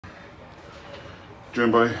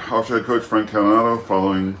Joined by Hofstra head coach Frank Catalanotto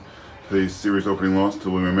following today's series opening loss to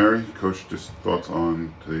William & Mary. Coach, just thoughts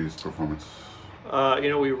on today's performance?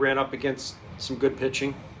 We ran up against some good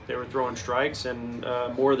pitching. They were throwing strikes, and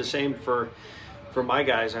more of the same for my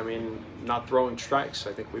guys. I mean, not throwing strikes.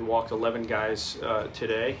 I think we walked 11 guys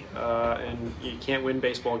today, and you can't win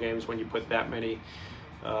baseball games when you put that many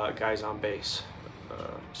guys on base.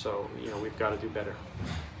 So we've got to do better.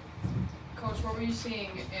 Coach, what were you seeing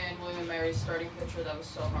in William & Mary's starting pitcher that was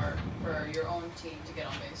so hard for your own team to get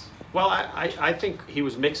on base? Well, I think he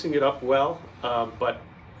was mixing it up well, but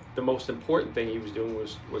the most important thing he was doing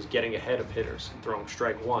was getting ahead of hitters and throwing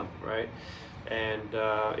strike one, right? And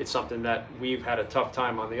it's something that we've had a tough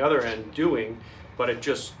time on the other end doing, but it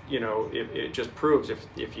just it just proves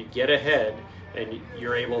if you get ahead and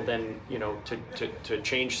you're able then to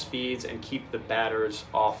change speeds and keep the batters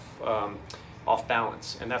off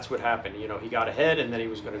balance. And that's what happened. He got ahead, and then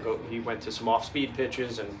he went to some off-speed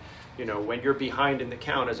pitches, and when you're behind in the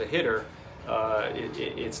count as a hitter,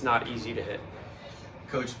 it's not easy to hit.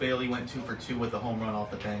 Coach Bailey went 2 for 2 with a home run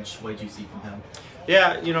off the bench. What did you see from him?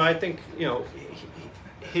 Yeah, I think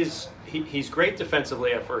he's great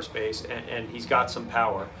defensively at first base, and he's got some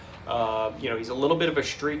power. He's a little bit of a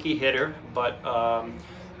streaky hitter, but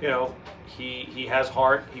he has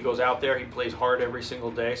heart. He goes out there, he plays hard every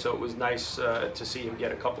single day, so it was nice to see him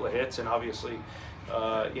get a couple of hits, and obviously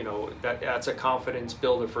that's a confidence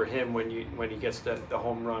builder for him when he gets the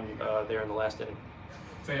home run there in the last inning.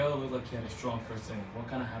 Fayetteville looked like he had a strong first inning. What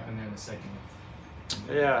kind of happened there in the second?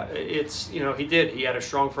 Yeah, it's he did. He had a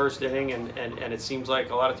strong first inning, and it seems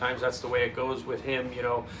like a lot of times that's the way it goes with him.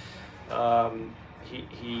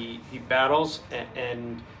 He battles,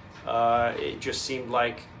 and it just seemed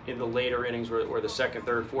like in the later innings, or the second,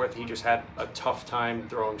 third, fourth, he just had a tough time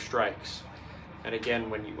throwing strikes. And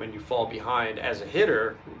again, when you fall behind as a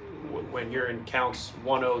hitter, when you're in counts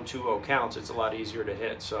 1-0, 2-0 counts, it's a lot easier to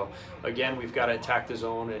hit. So again, we've got to attack the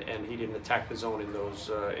zone, and he didn't attack the zone in those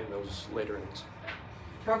later innings.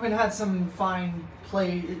 Brugman had some fine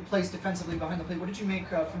plays defensively behind the plate. What did you make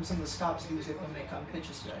from some of the stops he was able to make on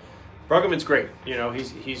pitches today? Brugman's great.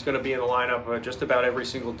 He's going to be in the lineup just about every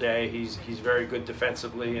single day. He's very good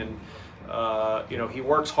defensively, and he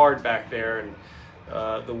works hard back there. And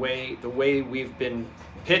the way we've been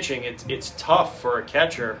pitching, it's tough for a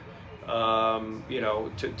catcher,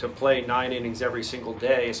 to play 9 innings every single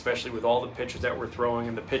day, especially with all the pitches that we're throwing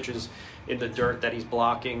and the pitches in the dirt that he's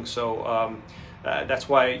blocking. So that's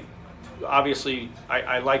why, obviously,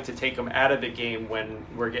 I like to take him out of the game when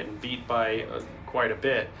we're getting beat by quite a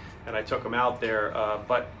bit, and I took him out there.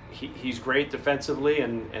 But he's great defensively,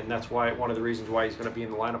 and that's why one of the reasons why he's going to be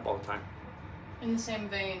in the lineup all the time. In the same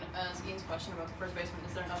vein as Ian's question about the first baseman,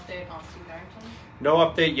 is there an update on Steve Harrington? No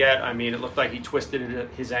update yet. I mean, it looked like he twisted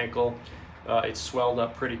his ankle. It's swelled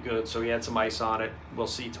up pretty good, so he had some ice on it. We'll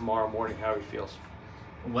see tomorrow morning how he feels.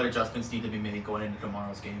 What adjustments need to be made going into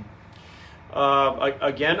tomorrow's game?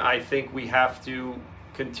 Again, I think we have to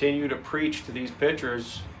continue to preach to these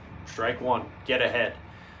pitchers, strike one, get ahead.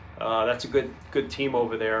 That's a good team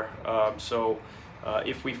over there.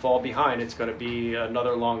 If we fall behind, it's going to be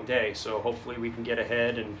another long day. So hopefully we can get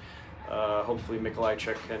ahead, and hopefully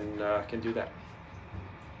Mikolajczyk can do that.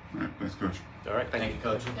 All right, thanks, Coach. All right, Thank you,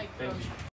 Coach. Thank you, Coach.